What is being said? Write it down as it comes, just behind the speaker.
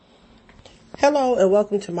Hello and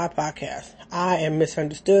welcome to my podcast. I am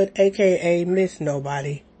Misunderstood, aka Miss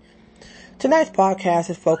Nobody. Tonight's podcast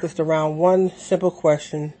is focused around one simple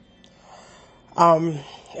question. And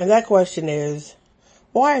that question is,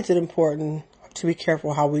 why is it important to be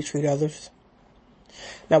careful how we treat others?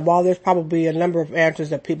 Now, while there's probably a number of answers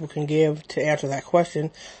that people can give to answer that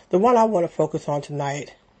question, the one I want to focus on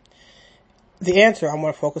tonight, the answer I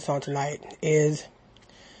want to focus on tonight is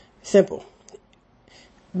simple.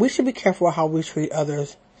 We should be careful how we treat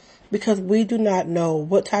others because we do not know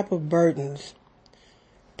what type of burdens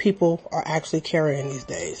people are actually carrying these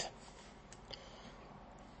days.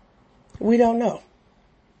 We don't know.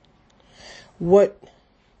 What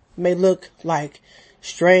may look like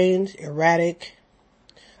strange, erratic,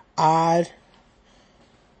 odd,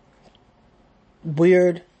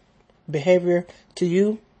 weird behavior to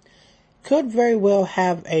you could very well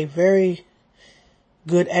have a very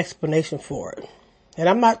good explanation for it. And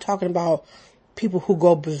I'm not talking about people who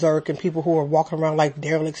go berserk and people who are walking around like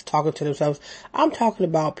derelicts talking to themselves. I'm talking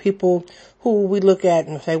about people who we look at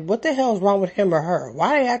and say, what the hell is wrong with him or her?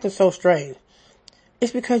 Why are they acting so strange?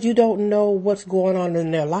 It's because you don't know what's going on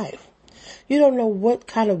in their life. You don't know what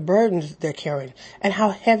kind of burdens they're carrying and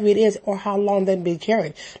how heavy it is or how long they've been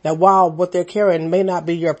carrying. Now, while what they're carrying may not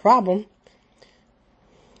be your problem,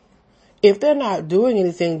 if they're not doing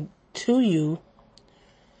anything to you,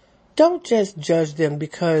 don't just judge them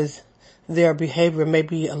because their behavior may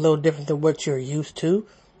be a little different than what you're used to,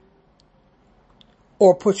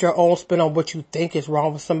 or put your own spin on what you think is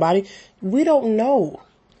wrong with somebody. We don't know.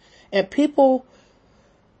 And people,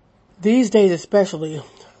 these days especially,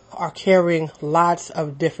 are carrying lots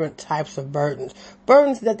of different types of burdens.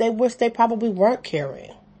 Burdens that they wish they probably weren't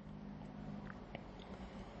carrying.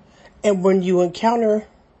 And when you're carrying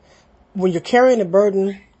a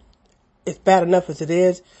burden, it's bad enough as it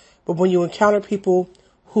is. But when you encounter people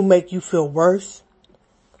who make you feel worse,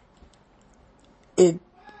 it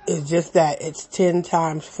is just that. It's 10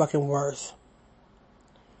 times fucking worse.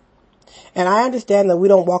 And I understand that we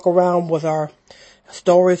don't walk around with our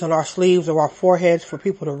stories on our sleeves or our foreheads for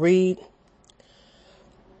people to read.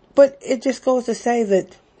 But it just goes to say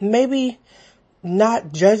that maybe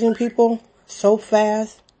not judging people so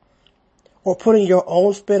fast or putting your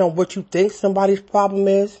own spin on what you think somebody's problem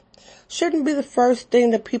is shouldn't be the first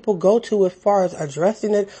thing that people go to as far as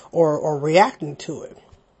addressing it or reacting to it.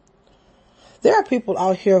 There are people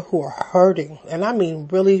out here who are hurting, and I mean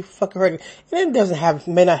really fucking hurting. And it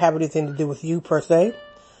may not have anything to do with you per se,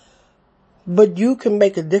 but you can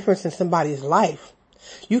make a difference in somebody's life.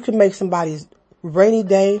 You can make somebody's rainy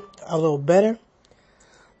day a little better.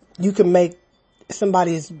 You can make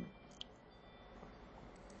somebody's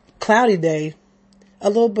cloudy day a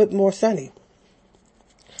little bit more sunny.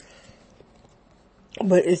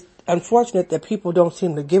 But it's unfortunate that people don't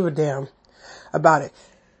seem to give a damn about it.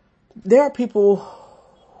 There are people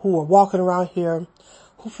who are walking around here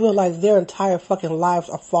who feel like their entire fucking lives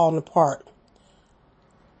are falling apart.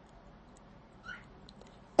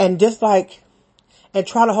 And trying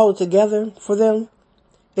to hold it together for them,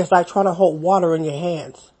 it's like trying to hold water in your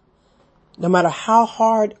hands. No matter how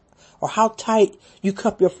hard or how tight you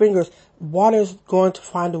cup your fingers, water's going to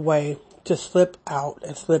find a way to slip out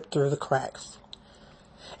and slip through the cracks.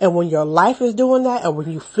 And when your life is doing that, and when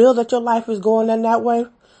you feel that your life is going in that way,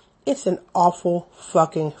 it's an awful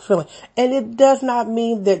fucking feeling. And it does not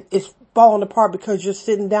mean that it's falling apart because you're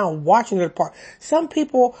sitting down watching it apart. Some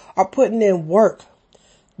people are putting in work.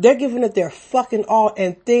 They're giving it their fucking all,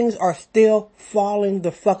 and things are still falling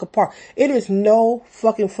the fuck apart. It is no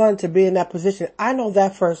fucking fun to be in that position. I know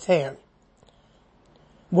that firsthand.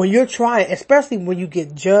 When you're trying, especially when you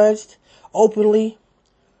get judged openly,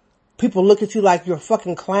 people look at you like you're a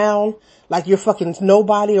fucking clown, like you're fucking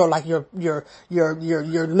nobody, or like you're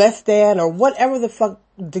less than, or whatever the fuck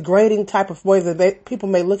degrading type of way that people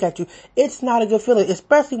may look at you. It's not a good feeling,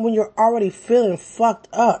 especially when you're already feeling fucked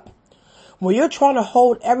up. When you're trying to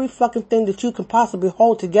hold every fucking thing that you can possibly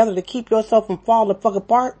hold together to keep yourself from falling the fuck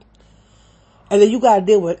apart, and then you gotta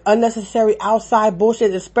deal with unnecessary outside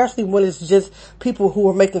bullshit, especially when it's just people who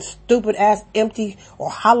are making stupid ass empty or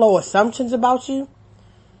hollow assumptions about you.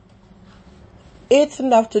 It's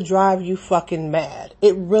enough to drive you fucking mad.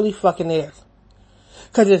 It really fucking is.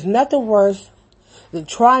 Cause there's nothing worse than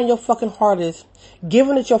trying your fucking hardest,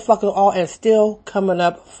 giving it your fucking all, and still coming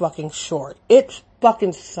up fucking short. It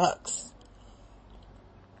fucking sucks.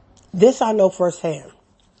 This I know firsthand.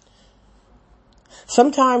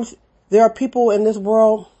 Sometimes there are people in this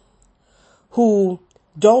world who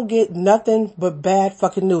don't get nothing but bad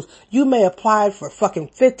fucking news. You may apply for fucking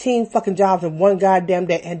 15 fucking jobs in one goddamn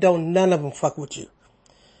day and don't none of them fuck with you.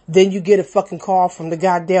 Then you get a fucking call from the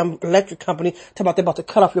goddamn electric company talking about they're about to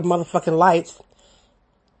cut off your motherfucking lights.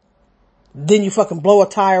 Then you fucking blow a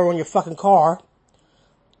tire on your fucking car.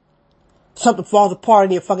 Something falls apart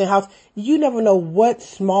in your fucking house. You never know what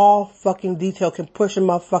small fucking detail can push a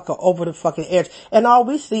motherfucker over the fucking edge. And all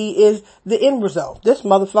we see is the end result. This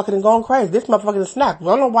motherfucker is going crazy. This motherfucker is snapped.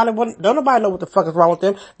 Don't nobody know what the fuck is wrong with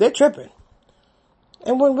them. They're tripping.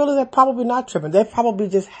 And when really they're probably not tripping. They probably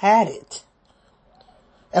just had it.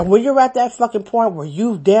 And when you're at that fucking point where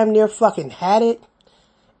you damn near fucking had it,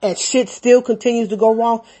 and shit still continues to go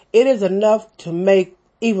wrong, it is enough to make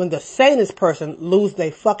even the sanest person lose their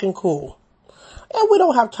fucking cool. And we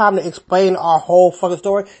don't have time to explain our whole fucking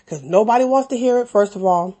story, because nobody wants to hear it, first of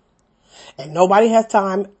all. And nobody has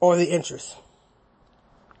time or the interest.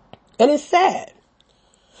 And it's sad.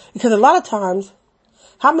 Because a lot of times,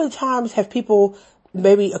 how many times have people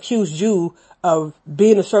maybe accused you of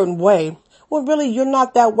being a certain way? Well, really, you're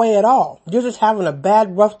not that way at all. You're just having a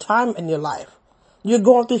bad, rough time in your life. You're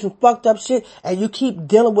going through some fucked up shit and you keep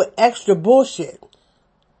dealing with extra bullshit.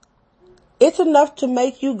 It's enough to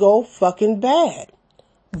make you go fucking bad.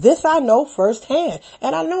 This I know firsthand.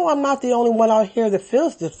 And I know I'm not the only one out here that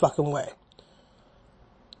feels this fucking way.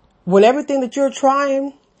 When everything that you're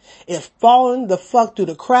trying is falling the fuck through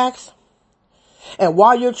the cracks, and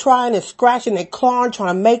while you're trying and scratching and clawing,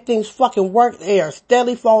 trying to make things fucking work, they are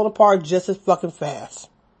steadily falling apart just as fucking fast.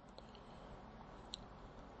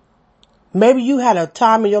 Maybe you had a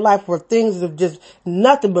time in your life where things of just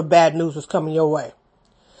nothing but bad news was coming your way.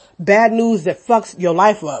 Bad news that fucks your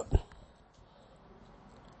life up.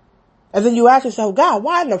 And then you ask yourself, God,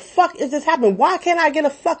 why in the fuck is this happening? Why can't I get a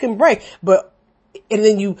fucking break? And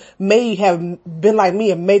then you may have been like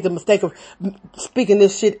me and made the mistake of speaking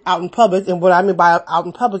this shit out in public. And what I mean by out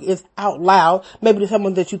in public is out loud. Maybe to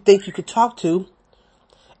someone that you think you could talk to.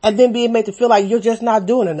 And then being made to feel like you're just not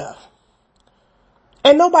doing enough.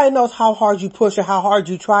 And nobody knows how hard you push or how hard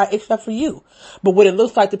you try except for you. But what it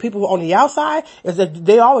looks like to people on the outside is that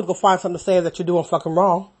they always go find something to say that you're doing fucking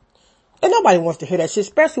wrong. And nobody wants to hear that shit,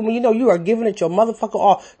 especially when you know you are giving it your motherfucker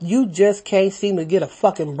all. You just can't seem to get a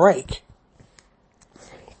fucking break.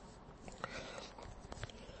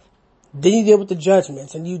 Then you deal with the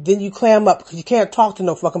judgments and then you clam up because you can't talk to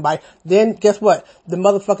no fucking body. Then guess what? The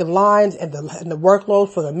motherfucking lines and the workload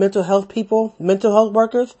for the mental health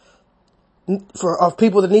workers, of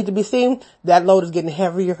people that need to be seen, that load is getting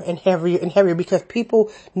heavier and heavier and heavier because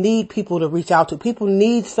people need people to reach out to. People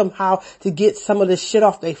need somehow to get some of this shit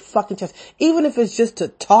off their fucking chest, even if it's just to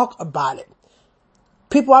talk about it.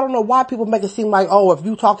 People, I don't know why people make it seem like, oh, if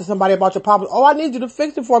you talk to somebody about your problem, oh, I need you to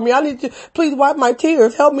fix it for me. I need you to please wipe my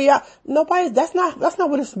tears. Help me out. Nobody, that's not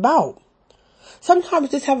what it's about. Sometimes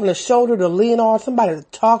just having a shoulder to lean on, somebody to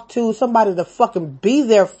talk to, somebody to fucking be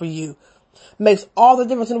there for you makes all the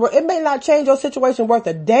difference in the world. It may not change your situation worth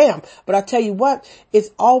a damn, but I tell you what,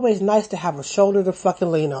 it's always nice to have a shoulder to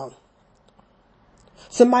fucking lean on.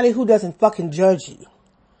 Somebody who doesn't fucking judge you.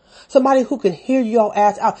 Somebody who can hear your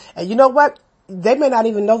ass out. And you know what? They may not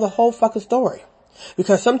even know the whole fucking story.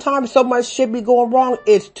 Because sometimes so much shit be going wrong,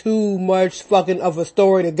 it's too much fucking of a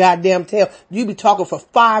story to goddamn tell. You be talking for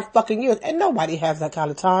 5 fucking years and nobody has that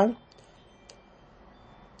kind of time.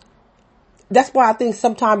 That's why I think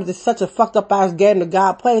sometimes it's such a fucked up ass game that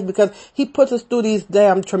God plays, because he puts us through these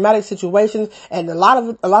damn traumatic situations, and a lot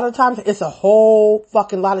of times it's a whole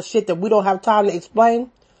fucking lot of shit that we don't have time to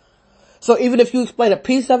explain. So even if you explain a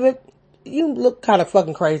piece of it, you look kind of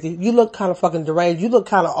fucking crazy. You look kind of fucking deranged. You look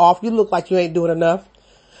kind of off. You look like you ain't doing enough.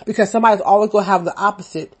 Because somebody's always going to have the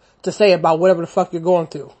opposite to say about whatever the fuck you're going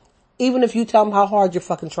through. Even if you tell them how hard you're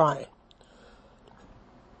fucking trying.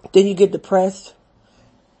 Then you get depressed.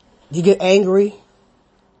 You get angry.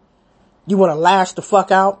 You want to lash the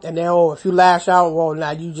fuck out. And then, if you lash out, well,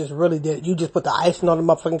 now you just really did it. You just put the icing on the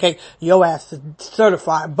motherfucking cake. Your ass is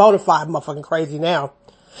certified, bona fide motherfucking crazy now.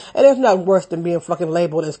 And there's nothing worse than being fucking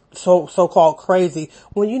labeled as so-called crazy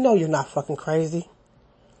when you know you're not fucking crazy.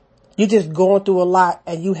 You're just going through a lot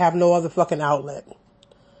and you have no other fucking outlet.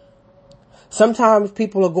 Sometimes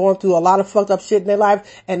people are going through a lot of fucked up shit in their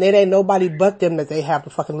life and it ain't nobody but them that they have to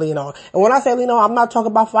fucking lean on. And when I say lean on, I'm not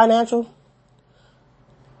talking about financial.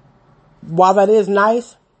 While that is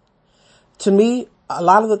nice, to me, a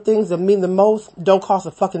lot of the things that mean the most don't cost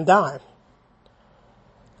a fucking dime.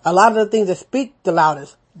 A lot of the things that speak the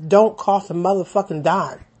loudest don't cost a motherfucking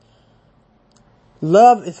dime.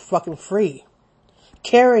 Love is fucking free.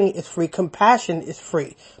 Caring is free. Compassion is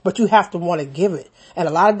free. But you have to want to give it. And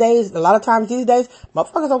a lot of times these days,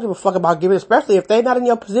 motherfuckers don't give a fuck about giving, especially if they're not in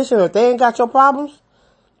your position or if they ain't got your problems.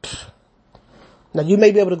 Now you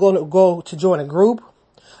may be able to go to join a group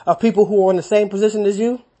of people who are in the same position as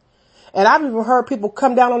you. And I've even heard people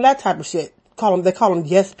come down on that type of shit. They call them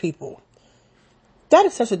yes people. That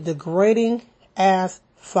is such a degrading ass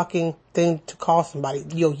fucking thing to call somebody,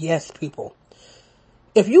 yes people.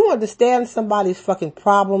 If you understand somebody's fucking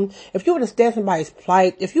problem, if you understand somebody's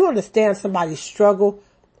plight, if you understand somebody's struggle,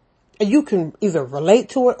 and you can either relate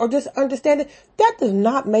to it or just understand it, that does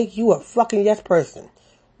not make you a fucking yes person.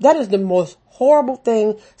 That is the most horrible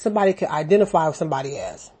thing somebody can identify with somebody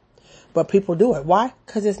as. But people do it. Why?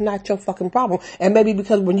 Because it's not your fucking problem. And maybe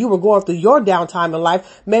because when you were going through your downtime in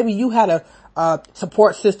life, maybe you had a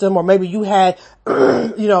support system, or maybe you had,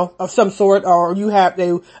 of some sort, or you have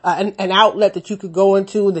an outlet that you could go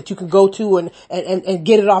into, that you can go to and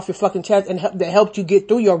get it off your fucking chest, and that helped you get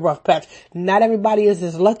through your rough patch. Not everybody is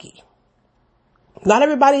as lucky. Not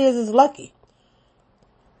everybody is as lucky.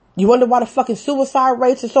 You wonder why the fucking suicide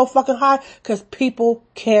rates are so fucking high? Because people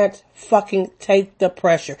can't fucking take the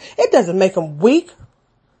pressure. It doesn't make them weak.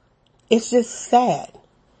 It's just sad.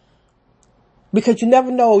 Because you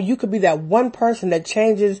never know, you could be that one person that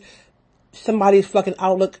changes somebody's fucking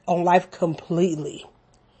outlook on life completely.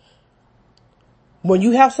 When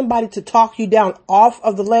you have somebody to talk you down off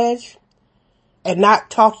of the ledge and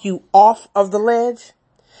not talk you off of the ledge,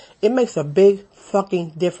 it makes a big fucking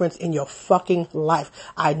difference in your fucking life.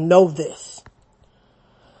 I know this.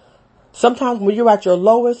 Sometimes when you're at your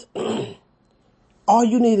lowest, all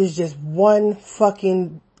you need is just one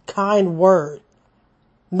fucking kind word.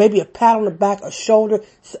 Maybe a pat on the back, a shoulder.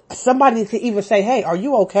 Somebody could even say, hey, are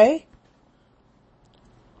you okay?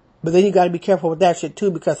 But then you gotta be careful with that shit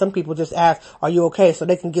too, because some people just ask, are you okay? So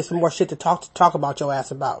they can get some more shit to talk about your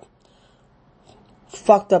ass about.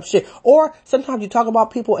 Fucked up shit. Or sometimes you talk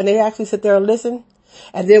about people and they actually sit there and listen,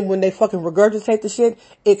 and then when they fucking regurgitate the shit,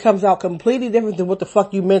 it comes out completely different than what the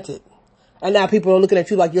fuck you meant it. And now people are looking at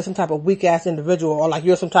you like you're some type of weak ass individual, or like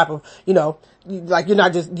you're some type of, like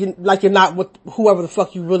you're not what whoever the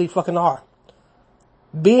fuck you really fucking are.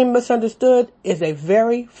 Being misunderstood is a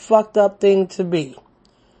very fucked up thing to be.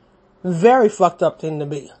 Very fucked up thing to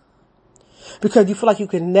be. Because you feel like you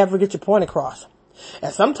can never get your point across.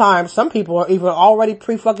 And sometimes some people are even already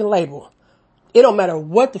pre-fucking labeled. It don't matter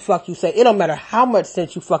what the fuck you say. It don't matter how much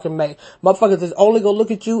sense you fucking make. Motherfuckers is only gonna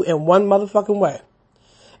look at you in one motherfucking way.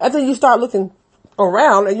 And then you start looking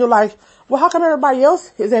around and you're like, well, how come everybody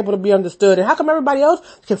else is able to be understood? And how come everybody else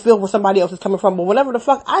can feel where somebody else is coming from? But whenever the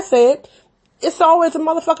fuck I say it, it's always a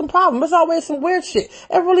motherfucking problem. It's always some weird shit.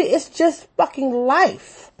 And really, it's just fucking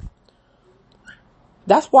life.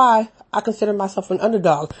 That's why I consider myself an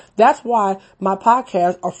underdog. That's why my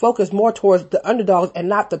podcasts are focused more towards the underdogs and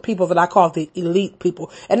not the people that I call the elite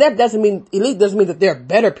people. And that doesn't mean, elite doesn't mean that they're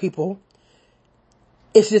better people.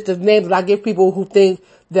 It's just a name that I give people who think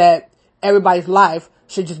that everybody's life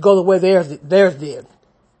should just go the way theirs did.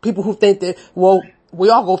 People who think that, well, we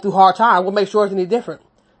all go through hard times. We'll make sure it's any different.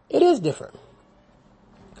 It is different.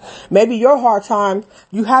 Maybe your hard time,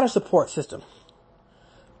 you had a support system.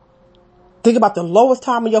 Think about the lowest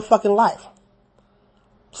time of your fucking life.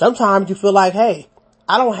 Sometimes you feel like, hey,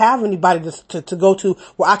 I don't have anybody to go to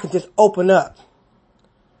where I can just open up.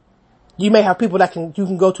 You may have people you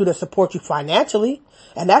can go to that support you financially,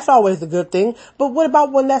 and that's always a good thing. But what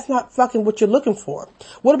about when that's not fucking what you're looking for?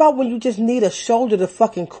 What about when you just need a shoulder to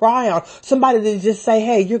fucking cry on? Somebody to just say,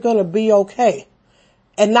 hey, you're gonna be okay.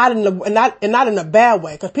 And not in a bad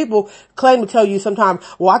way. Cause people claim to tell you sometimes,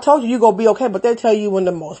 well, I told you you're gonna be okay, but they tell you in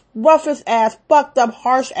the most roughest ass, fucked up,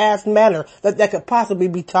 harsh ass manner that could possibly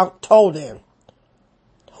be told in.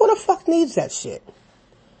 Who the fuck needs that shit?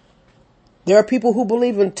 There are people who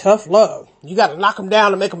believe in tough love. You gotta knock them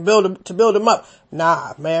down to make them build them up.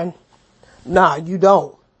 Nah, man. Nah, you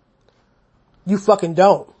don't. You fucking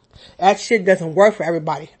don't. That shit doesn't work for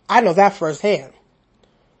everybody. I know that firsthand.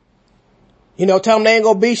 Tell them they ain't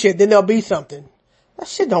gonna be shit, then they'll be something. That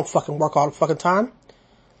shit don't fucking work all the fucking time.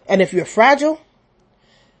 And if you're fragile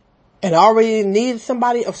and already need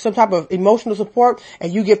somebody of some type of emotional support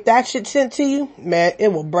and you get that shit sent to you, man, it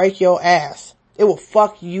will break your ass. It will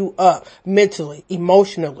fuck you up mentally,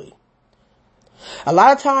 emotionally. A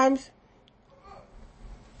lot of times,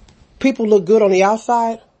 people look good on the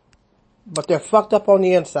outside, but they're fucked up on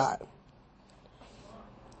the inside.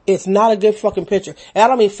 It's not a good fucking picture. And I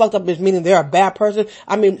don't mean fucked up as meaning they're a bad person.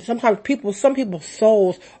 I mean, sometimes some people's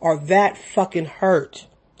souls are that fucking hurt,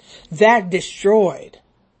 that destroyed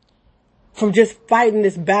from just fighting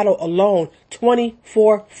this battle alone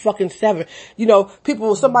 24 fucking 7.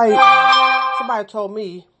 Somebody told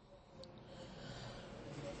me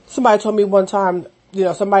one time,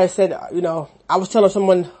 somebody said, I was telling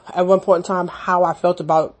someone at one point in time how I felt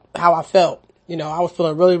about how I felt. I was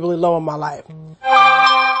feeling really, really low in my life.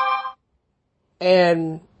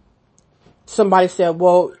 And somebody said,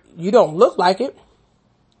 well, you don't look like it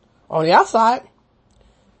on the outside.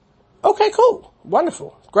 Okay, cool.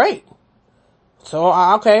 Wonderful. Great. So,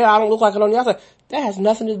 okay, I don't look like it on the outside. That has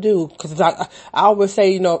nothing to do, because I always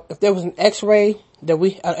say, if there was an x-ray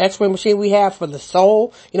an x-ray machine we have for the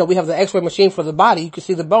soul, we have the x-ray machine for the body, you can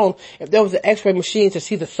see the bone. If there was an x-ray machine to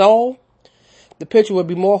see the soul, the picture would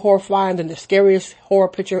be more horrifying than the scariest horror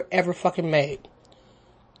picture ever fucking made.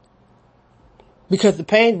 Because the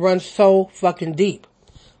pain runs so fucking deep.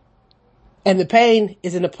 And the pain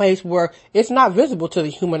is in a place where it's not visible to the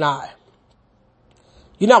human eye.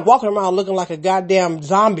 You're not walking around looking like a goddamn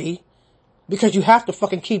zombie because you have to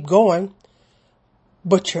fucking keep going.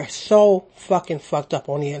 But you're so fucking fucked up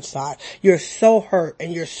on the inside. You're so hurt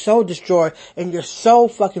and you're so destroyed and you're so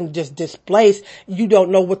fucking just displaced. You don't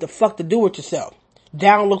know what the fuck to do with yourself.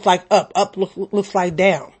 Down looks like up. Up looks like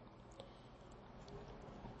down.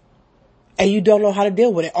 And you don't know how to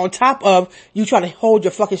deal with it. On top of you trying to hold your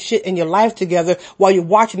fucking shit in your life together while you're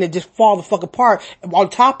watching it just fall the fuck apart. On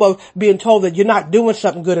top of being told that you're not doing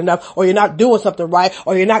something good enough, or you're not doing something right,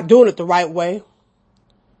 or you're not doing it the right way.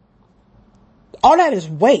 All that is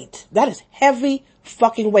weight. That is heavy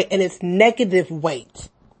fucking weight, and it's negative weight.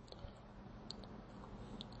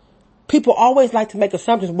 People always like to make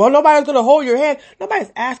assumptions. Well, nobody's gonna hold your hand.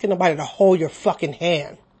 Nobody's asking nobody to hold your fucking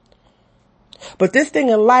hand. But this thing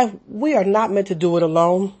in life, we are not meant to do it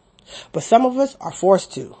alone. But some of us are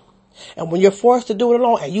forced to. And when you're forced to do it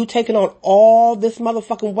alone and you taking on all this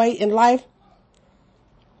motherfucking weight in life,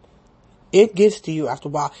 it gets to you after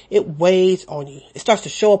a while. It weighs on you. It starts to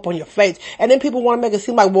show up on your face. And then people want to make it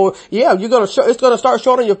seem like, well, yeah, it's going to start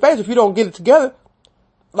showing on your face if you don't get it together.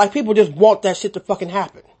 Like people just want that shit to fucking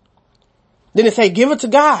happen. Then they say, give it to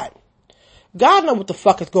God. God knows what the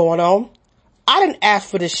fuck is going on. I didn't ask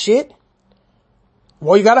for this shit.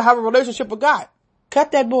 Well, you gotta have a relationship with God.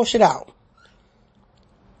 Cut that bullshit out.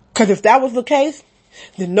 Cause if that was the case,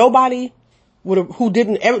 then nobody who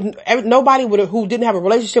didn't have a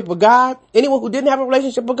relationship with God, anyone who didn't have a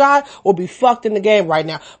relationship with God will be fucked in the game right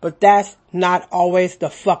now. But that's not always the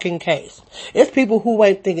fucking case. It's people who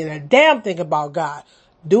ain't thinking a damn thing about God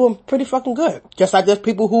doing pretty fucking good. Just like there's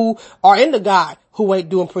people who are into God who ain't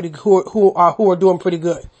doing who are doing pretty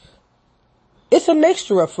good. It's a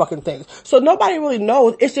mixture of fucking things. So nobody really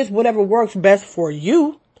knows. It's just whatever works best for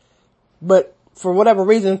you. But for whatever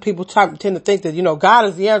reason, people tend to think that, God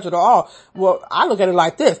is the answer to all. Well, I look at it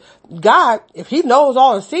like this. God, if he knows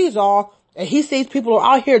all and sees all, and he sees people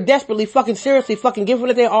are out here desperately fucking seriously fucking giving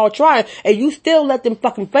it their all trying, and you still let them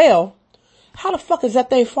fucking fail, how the fuck is that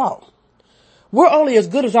their fault? We're only as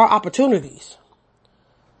good as our opportunities.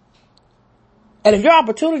 And if your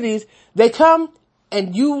opportunities, they come,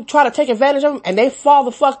 and you try to take advantage of them and they fall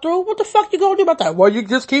the fuck through, what the fuck you gonna do about that? Well, you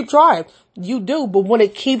just keep trying. You do, but when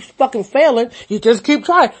it keeps fucking failing, you just keep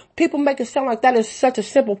trying. People make it sound like that is such a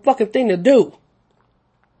simple fucking thing to do.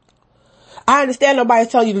 I understand nobody's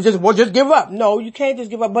telling you to just give up. No, you can't just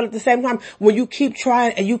give up. But at the same time, when you keep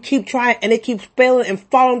trying and it keeps failing and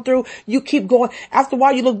falling through, you keep going. After a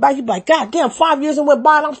while, you look back, you be like, God damn, 5 years and went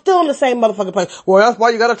by and I'm still in the same motherfucking place. Well, that's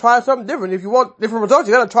why you gotta try something different. If you want different results,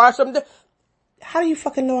 you gotta try something different. How do you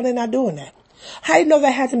fucking know they're not doing that? How do you know that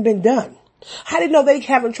hasn't been done? How do you know they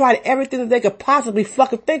haven't tried everything that they could possibly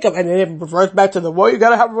fucking think of? And then it reverts back to you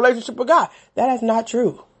gotta have a relationship with God. That is not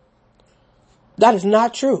true. That is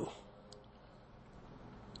not true.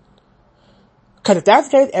 Cause if that's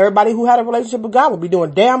the case, everybody who had a relationship with God would be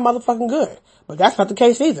doing damn motherfucking good. But that's not the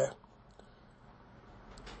case either.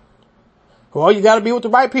 Well, you gotta be with the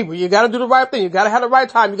right people. You gotta do the right thing. You gotta have the right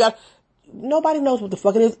time. Nobody knows what the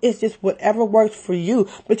fuck it is. It's just whatever works for you.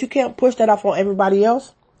 But you can't push that off on everybody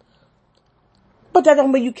else. But that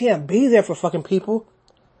don't mean you can't be there for fucking people.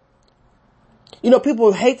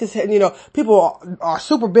 People hate this, people are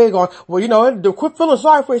super big on, quit feeling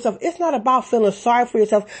sorry for yourself. It's not about feeling sorry for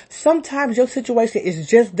yourself. Sometimes your situation is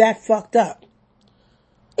just that fucked up.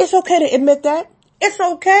 It's okay to admit that. It's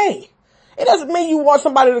okay. It doesn't mean you want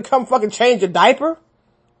somebody to come fucking change your diaper.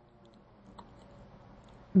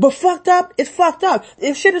 But fucked up is fucked up.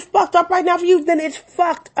 If shit is fucked up right now for you, then it's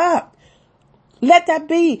fucked up. Let that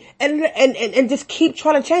be. And just keep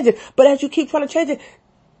trying to change it. But as you keep trying to change it,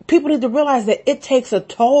 people need to realize that it takes a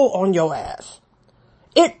toll on your ass.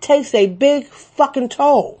 It takes a big fucking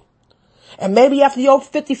toll. And maybe after your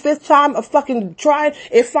 55th time of fucking trying,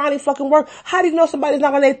 it finally fucking worked. How do you know somebody's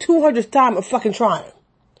not on their 200th time of fucking trying?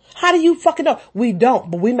 How do you fucking know? We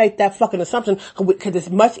don't, but we make that fucking assumption because it's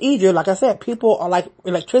much easier. Like I said, people are like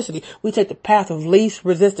electricity. We take the path of least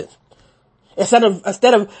resistance. Instead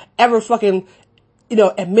of ever fucking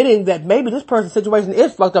admitting that maybe this person's situation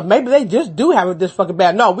is fucked up. Maybe they just do have it this fucking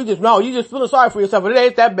bad. No, you just feeling sorry for yourself, but it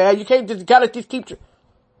ain't that bad. You can't gotta just keep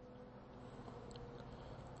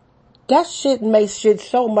that shit makes shit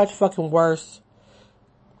so much fucking worse.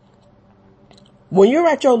 When you're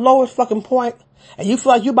at your lowest fucking point and you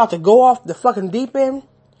feel like you're about to go off the fucking deep end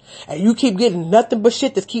and you keep getting nothing but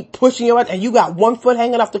shit that keep pushing you out and you got one foot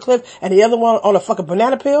hanging off the cliff and the other one on a fucking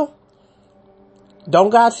banana peel, don't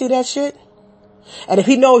God see that shit? And if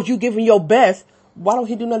he knows you giving your best, why don't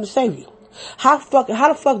he do nothing to save you? How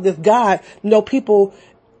the fuck does God know people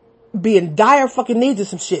be in dire fucking needs of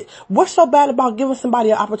some shit? What's so bad about giving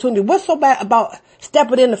somebody an opportunity? What's so bad about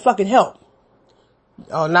stepping in to fucking help?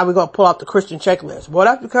 Oh, now we're gonna pull out the Christian checklist. Well,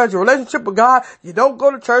 that's because your relationship with God, you don't go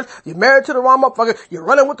to church, you're married to the wrong motherfucker, you're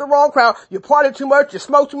running with the wrong crowd, you party too much, you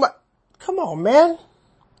smoke too much. Come on, man.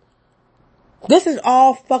 This is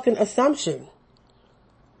all fucking assumption.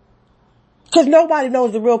 Cause nobody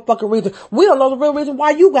knows the real fucking reason. We don't know the real reason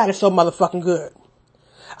why you got it so motherfucking good.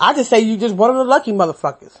 I just say you just one of the lucky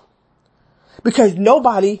motherfuckers. Because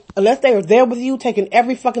nobody, unless they are there with you taking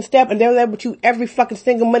every fucking step and they're there with you every fucking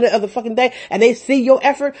single minute of the fucking day and they see your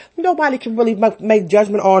effort, nobody can really make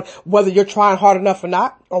judgment on whether you're trying hard enough or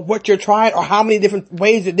not, or what you're trying, or how many different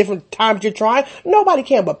ways at different times you're trying. Nobody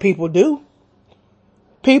can, but people do.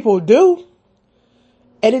 People do.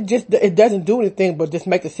 And it doesn't do anything but just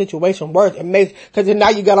make the situation worse. Cause then now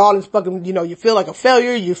you got all this fucking, you feel like a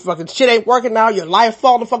failure, you fucking shit ain't working now, your life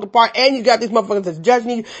falling fucking apart, and you got these motherfuckers that's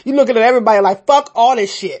judging you. You looking at everybody like, fuck all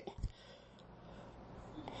this shit.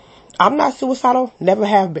 I'm not suicidal, never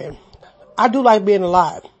have been. I do like being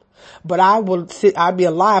alive. But I'd be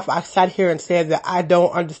alive if I sat here and said that I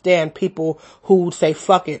don't understand people who say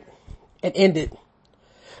fuck it and end it.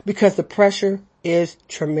 Because the pressure is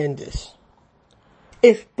tremendous.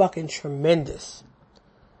 It's fucking tremendous.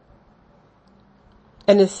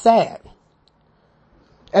 And it's sad.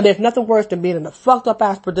 And there's nothing worse than being in a fucked up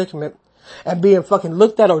ass predicament and being fucking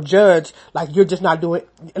looked at or judged like you're just not doing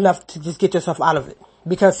enough to just get yourself out of it.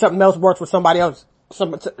 Because something else works for somebody else.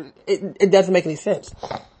 It doesn't make any sense.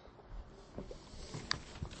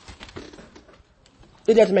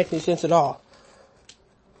 It doesn't make any sense at all.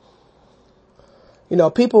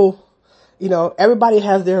 People, everybody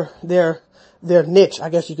has their niche, I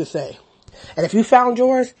guess you could say. And if you found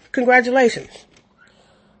yours, congratulations.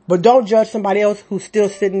 But don't judge somebody else who's still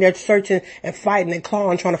sitting there searching and fighting and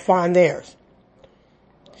clawing trying to find theirs.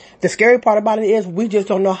 The scary part about it is we just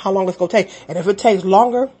don't know how long it's going to take. And if it takes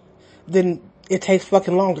longer, then it takes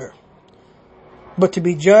fucking longer. But to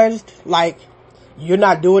be judged like you're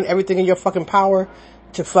not doing everything in your fucking power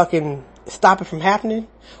to fucking stop it from happening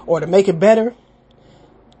or to make it better,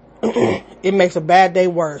 it makes a bad day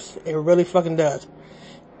worse. It really fucking does.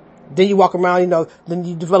 Then you walk around, then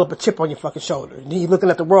you develop a chip on your fucking shoulder. Then you're looking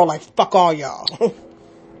at the world like, fuck all y'all.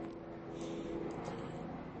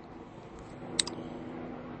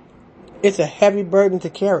 It's a heavy burden to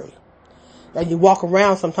carry. And you walk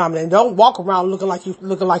around sometimes and don't walk around looking like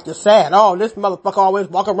you're sad. Oh, this motherfucker always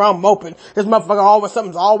walk around moping. This motherfucker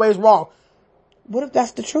something's always wrong. What if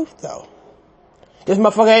that's the truth though? This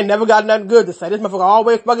motherfucker ain't never got nothing good to say. This motherfucker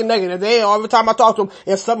always fucking negative. Every time I talk to him,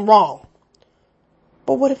 there's something wrong.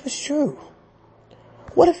 But what if it's true?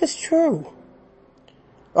 What if it's true?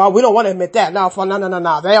 Oh, we don't want to admit that. No.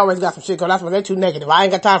 They always got some shit going. That's why they're too negative. I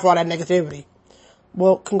ain't got time for all that negativity.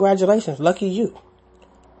 Well, congratulations. Lucky you.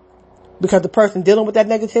 Because the person dealing with that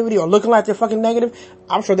negativity or looking like they're fucking negative,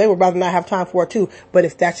 I'm sure they would rather not have time for it too. But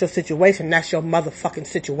if that's your situation, that's your motherfucking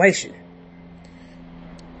situation.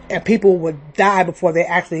 And people would die before they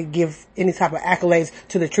actually give any type of accolades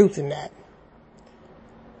to the truth in that.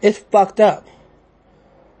 It's fucked up.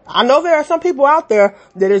 I know there are some people out there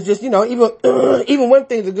that is just, even when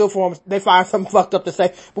things are good for them, they find something fucked up to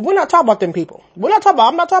say. But we're not talking about them people. I'm not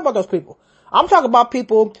talking about those people. I'm talking about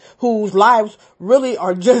people whose lives really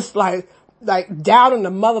are just like down in the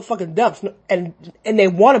motherfucking dumps and they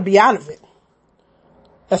want to be out of it.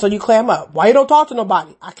 And so you clam up. Why you don't talk to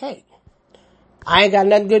nobody? I can't. I ain't got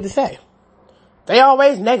nothing good to say. They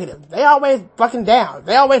always negative. They always fucking down.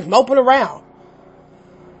 They always moping around.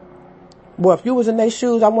 Well, if you was in their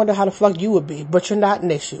shoes, I wonder how the fuck you would be. But you're not in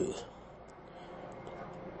their shoes.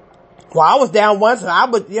 Well, I was down once,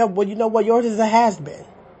 and well, you know what? Yours is a has-been.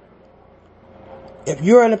 If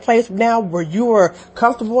you're in a place now where you are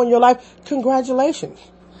comfortable in your life, congratulations.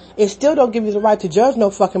 It still don't give you the right to judge no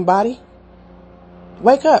fucking body.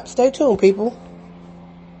 Wake up. Stay tuned, people.